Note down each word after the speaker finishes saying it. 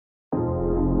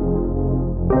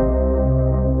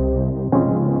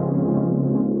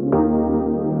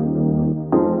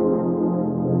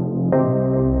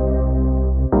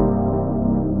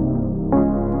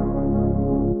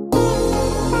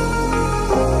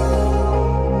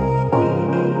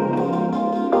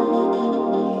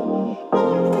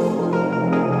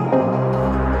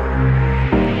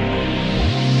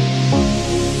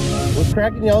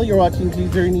happening, y'all? You're watching G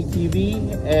Journey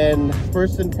TV, and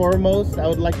first and foremost, I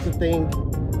would like to thank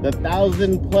the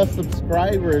 1,000+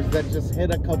 subscribers that just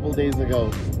hit a couple days ago.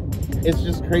 It's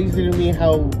just crazy to me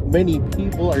how many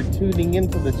people are tuning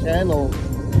into the channel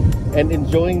and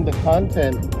enjoying the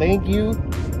content. Thank you.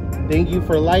 Thank you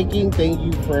for liking. Thank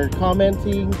you for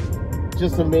commenting.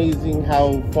 Just amazing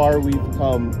how far we've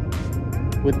come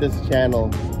with this channel.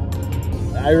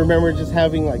 I remember just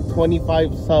having like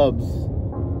 25 subs,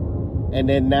 and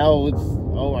then now it's,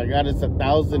 oh my god, it's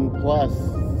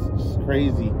 1,000+. It's just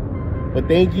crazy. But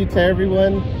thank you to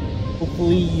everyone.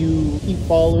 Hopefully you keep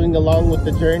following along with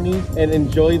the journey and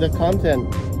enjoy the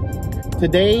content.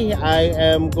 Today I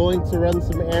am going to run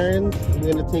some errands. I'm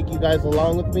going to take you guys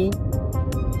along with me.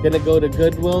 Gonna go to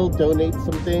Goodwill, donate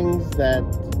some things that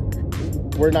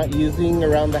we're not using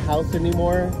around the house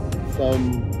anymore.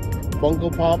 Some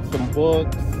Funko Pops, some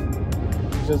books,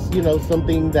 just, you know,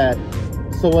 something that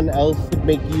someone else could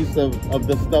make use of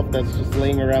the stuff that's just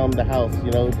laying around the house, you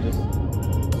know. Just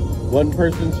one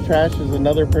person's trash is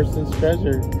another person's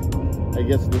treasure, I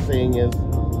guess the saying is.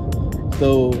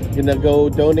 So gonna go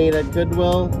donate at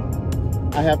Goodwill.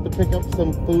 I have to pick up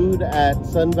some food at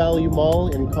Sun Valley Mall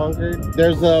in Concord.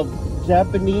 There's a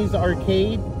Japanese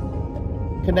arcade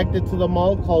connected to the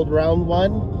mall called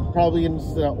Round1. Probably gonna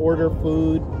just order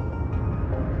food,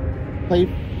 play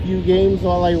a few games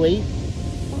while I wait,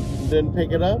 then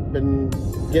pick it up and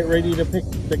get ready to pick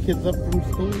the kids up from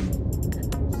school.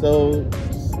 So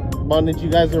just wanted you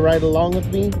guys to ride along with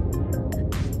me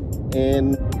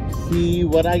and see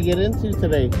what I get into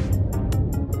today.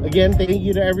 Again, thank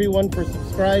you to everyone for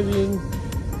subscribing.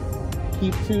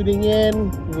 Keep tuning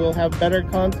in. We'll have better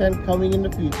content coming in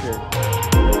the future.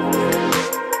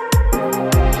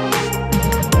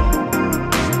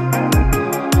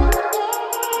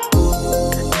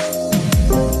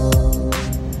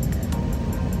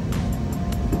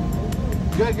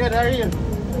 Good, how are you?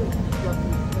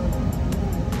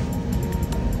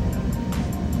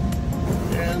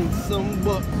 And some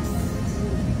books.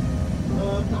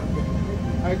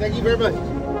 Alright, thank you very much.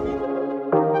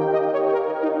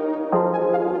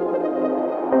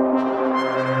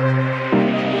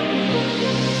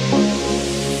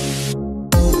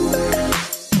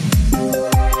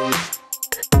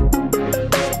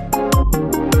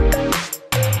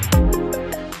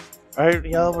 Alright,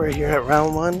 y'all, we're here at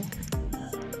Round1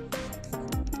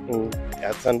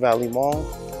 at Sun Valley Mall.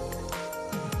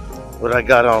 What I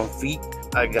got on feet,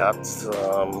 I got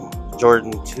some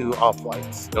Jordan 2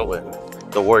 Off-Whites. Go in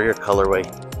the Warrior colorway.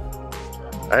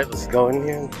 Alright, let's go in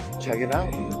here and check it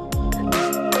out.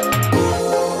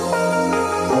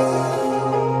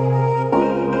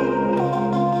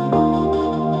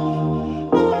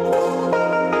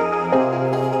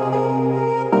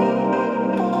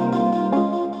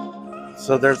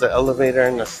 So there's an elevator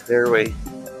and a stairway.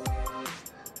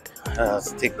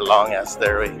 Let's take the long ass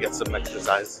stairway and get some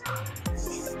exercise.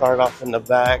 Start off in the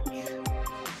back.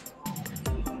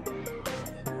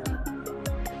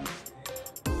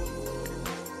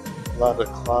 A lot of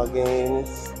claw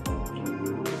games.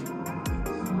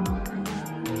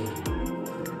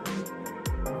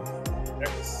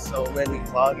 There's so many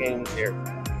claw games here.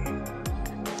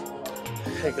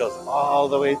 It goes all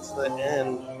the way to the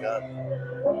end. We got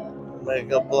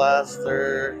Mega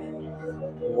Blaster,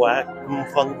 Whack 'em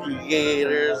Funky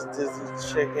Gators,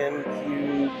 Dizzy Chicken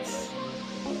Cubes,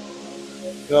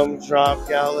 Gumdrop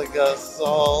Galaga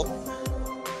Assault,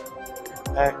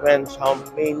 Pac-Man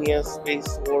Chompania,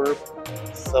 Space Warp,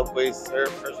 Subway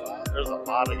Surfers. There's a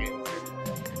lot of games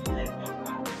here.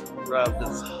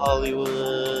 Rabbids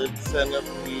Hollywood,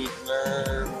 Centipede,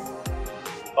 Nerf,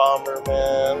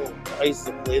 Bomberman. I used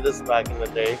to play this back in the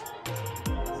day.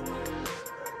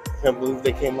 Can't believe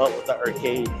they came out with the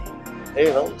arcade. Hey,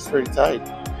 that looks pretty tight.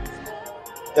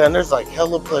 Then there's like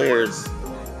hella players.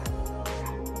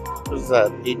 What is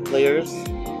that, 8 players?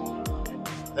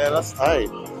 Yeah, that's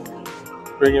tight.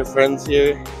 Bring your friends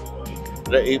here.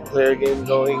 Get an 8-player game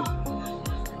going.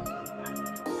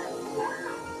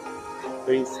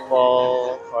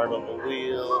 Baseball, Carnival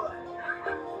Wheel,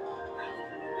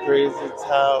 Crazy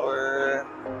Tower,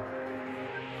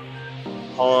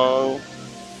 Pong.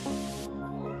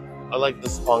 I like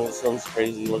this Pong. This one's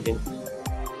crazy looking.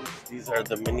 These are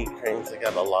the mini cranes. I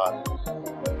got a lot.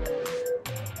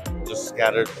 Just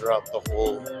scattered throughout the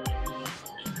whole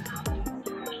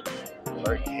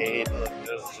arcade.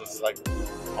 There's just like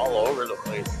all over the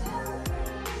place.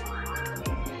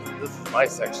 This is my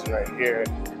section right here.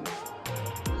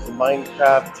 The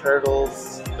Minecraft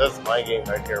Turtles. That's my game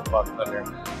right here, Buck Thunder.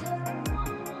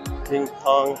 King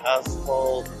Kong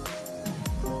Asphalt.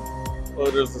 Oh,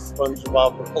 there's a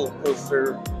SpongeBob roller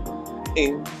coaster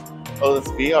game. Oh, it's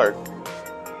VR.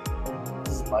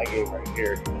 This is my game right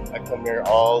here. I come here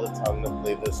all the time to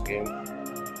play this game.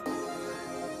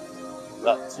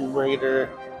 Got Tomb Raider,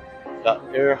 got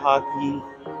air hockey,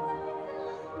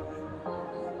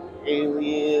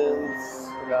 aliens,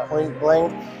 got Point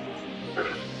Blank.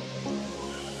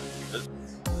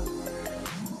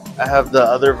 I have the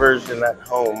other version at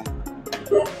home.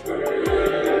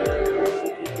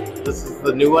 This is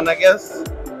the new one, I guess.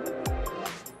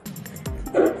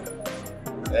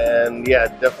 And yeah,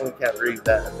 definitely can't read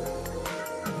that.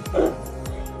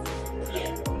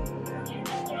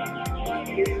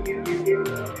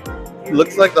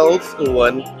 Looks like the old school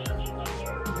one,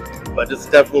 but it's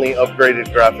definitely upgraded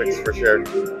graphics for sure.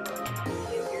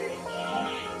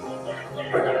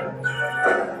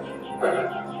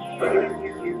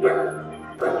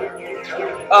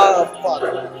 Oh, fuck.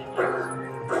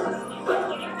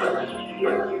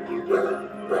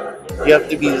 You have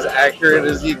to be as accurate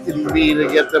as you can be to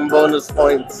get them bonus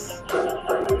points.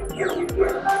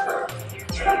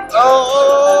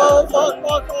 Oh, fuck.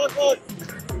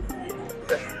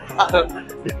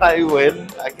 Did I win?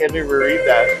 I can't even read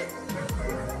that.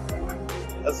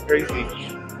 That's crazy.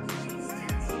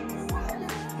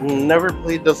 Never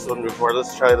played this one before.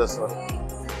 Let's try this one.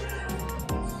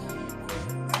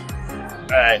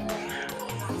 Alright.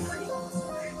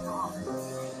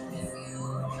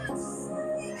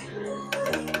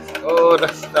 Oh,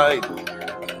 that's nice.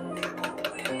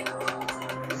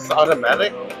 Is this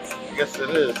automatic? I guess it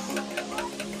is.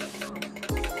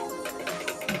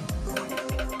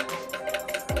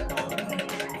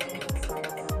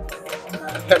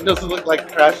 That doesn't look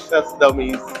like crash test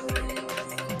dummies.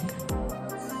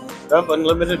 They have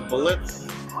unlimited bullets.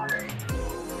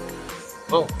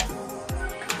 Oh.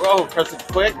 Whoa, press it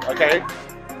quick. Okay.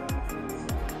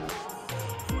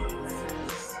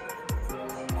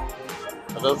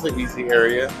 Oh, that was an easy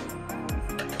area.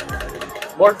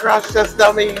 More crash test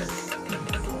dummies.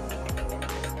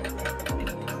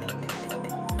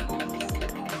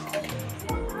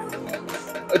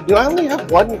 Do I only have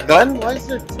one gun? Why is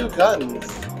there two guns?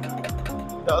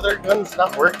 The other gun's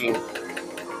not working.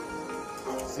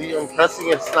 See, I'm pressing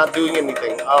it, it's not doing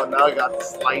anything. Oh, now I got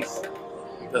sliced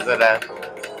because of that.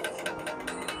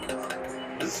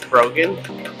 Is this broken?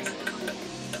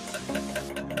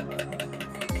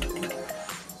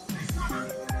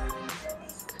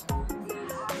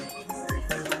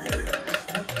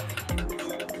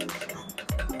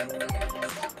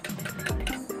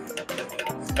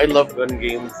 I love gun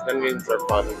games. Gun games are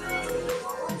fun.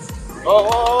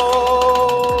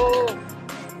 Oh!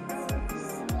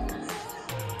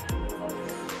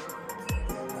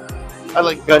 I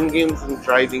like gun games and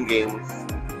driving games.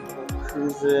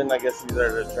 Cruising, I guess these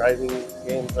are the driving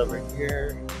games over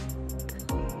here.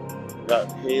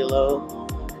 Got Halo.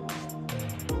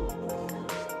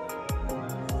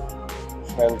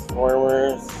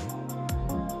 Transformers.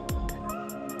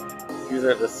 These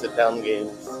are the sit-down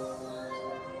games.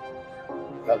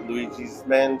 Got Luigi's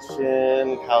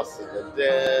Mansion, House of the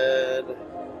Dead.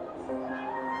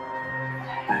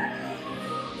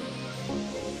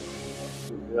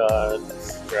 We got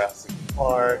Jurassic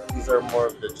Park. These are more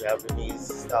of the Japanese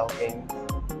style games.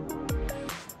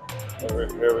 Over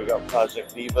here we got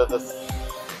Project Diva. This is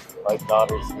my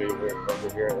daughter's favorite over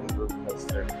here in Root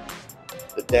Coaster.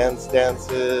 The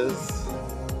dances.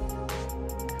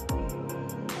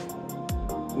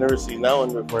 Never seen that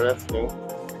one before, that's new.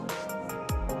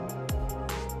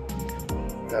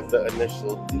 Got the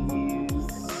initial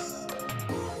D's.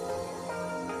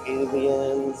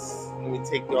 Aliens. Let me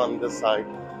take you on this side.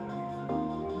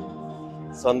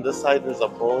 So on this side there's a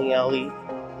bowling alley.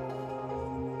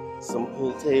 Some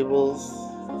pool tables.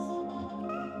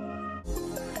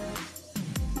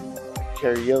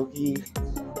 Karaoke.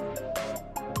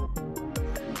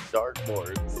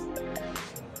 Dartboards.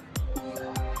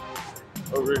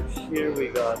 Over here we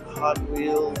got Hot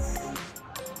Wheels.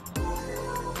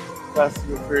 Fast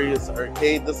and Furious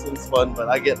Arcade. This one's fun, but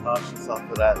I get nauseous off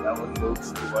of that. That one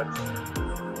moves too much.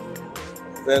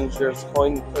 Avengers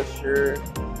Coin Pusher.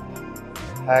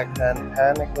 Pac-Man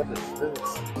Panic. What is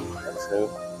this? That's new.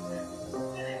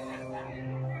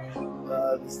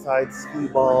 This side, Ski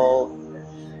Ball.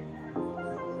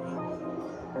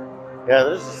 Yeah,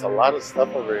 there's just a lot of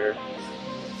stuff over here.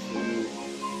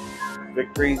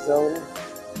 Victory Zone.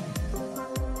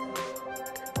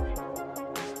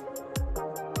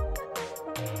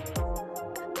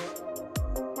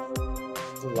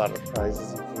 There's a lot of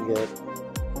prizes you can get.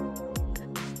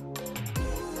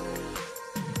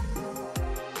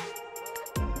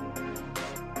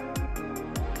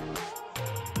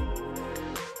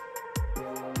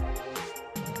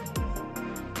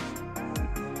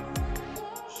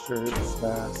 shirts,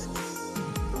 masks,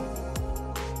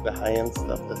 the high-end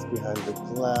stuff that's behind the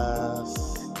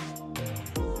glass.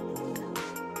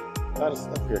 A lot of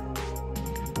stuff here.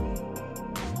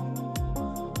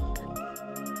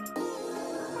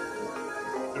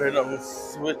 Alright, I'm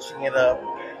switching it up.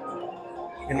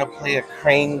 I'm gonna play a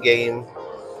crane game.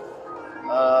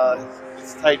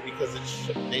 It's tight because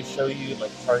they show you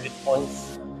like target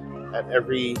points at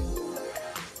every,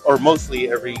 or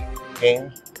mostly every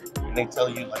game, and they tell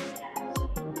you like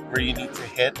where you need to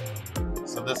hit.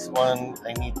 So this one,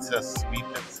 I need to sweep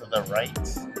it to the right.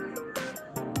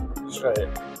 Let's try it.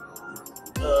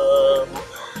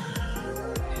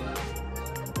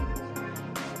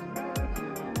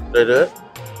 Did I do it?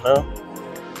 No?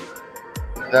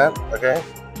 That? Okay.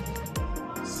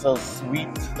 So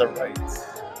sweep to the right.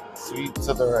 Sweep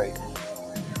to the right.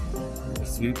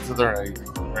 Sweep to the right.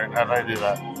 Right, how do I do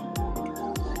that?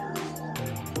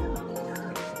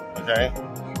 Okay.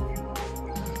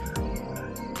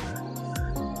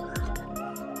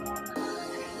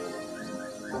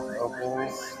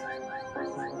 Opens.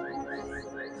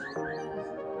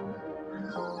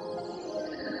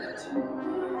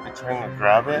 I'm trying to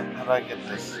grab it. How do I get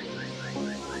this?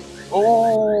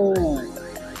 Oh!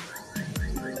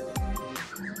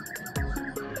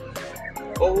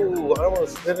 Oh, I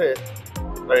almost did it.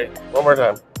 Wait, one more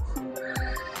time.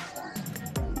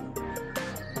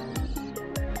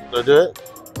 Did I do it?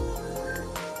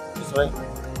 This way.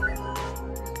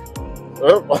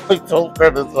 Oh, only 12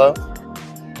 credits left.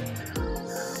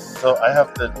 So I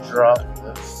have to drop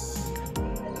this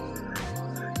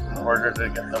in order to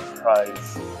get the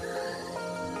prize.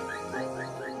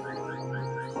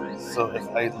 So if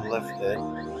I lift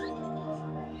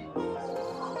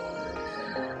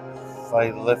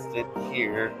it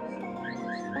here.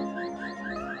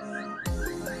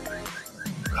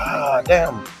 Ah,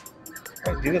 damn.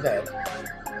 How do I do that?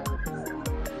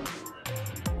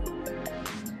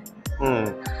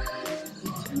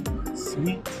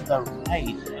 Sweep to the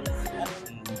right.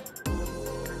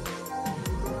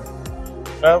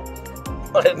 Nope.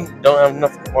 I don't have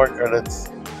enough more credits.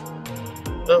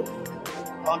 Nope.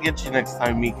 I'll get you next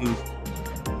time, Miku.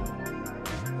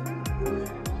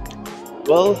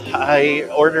 Well, I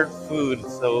ordered food,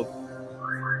 so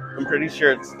I'm pretty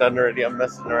sure it's done already. I'm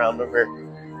messing around over.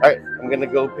 Alright, I'm gonna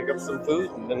go pick up some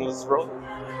food and then let's roll.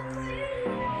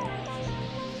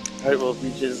 Alright, well,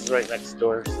 beach is right next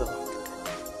door, so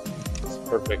it's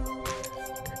perfect.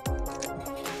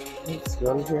 Let's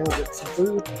go in here and get some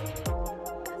food.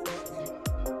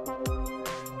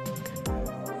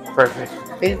 Perfect.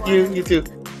 Thank you, you too.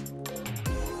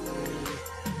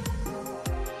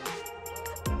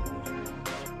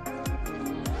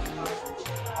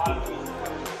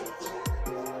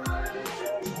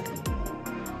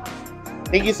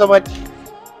 Thank you so much.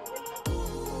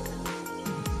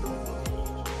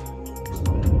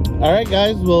 Alright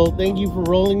guys, well thank you for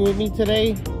rolling with me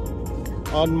today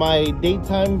on my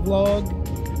daytime vlog.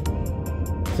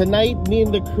 Tonight me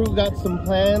and the crew got some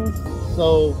plans,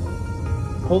 so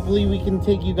hopefully we can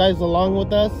take you guys along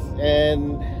with us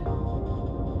and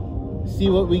see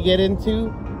what we get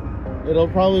into. It'll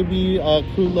probably be a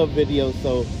crew love video,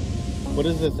 so what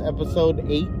is this, episode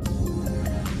 8?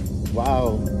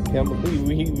 Wow, can't believe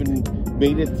we even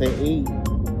made it to 8.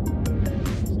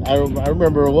 I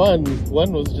remember one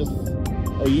was just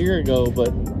a year ago,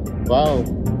 but wow.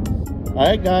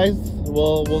 Alright guys,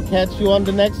 we'll catch you on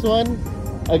the next one.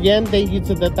 Again, thank you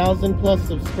to the 1,000+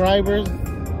 subscribers.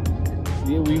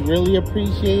 We really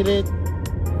appreciate it.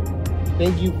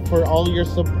 Thank you for all your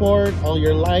support, all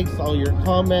your likes, all your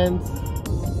comments.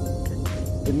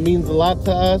 It means a lot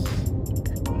to us,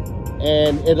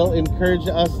 and it'll encourage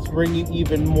us to bring you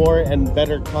even more and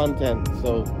better content.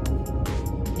 So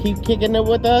keep kicking it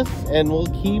with us and we'll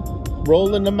keep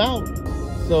rolling them out.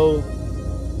 So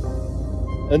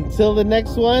until the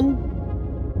next one,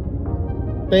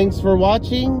 thanks for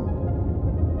watching.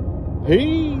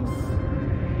 Peace.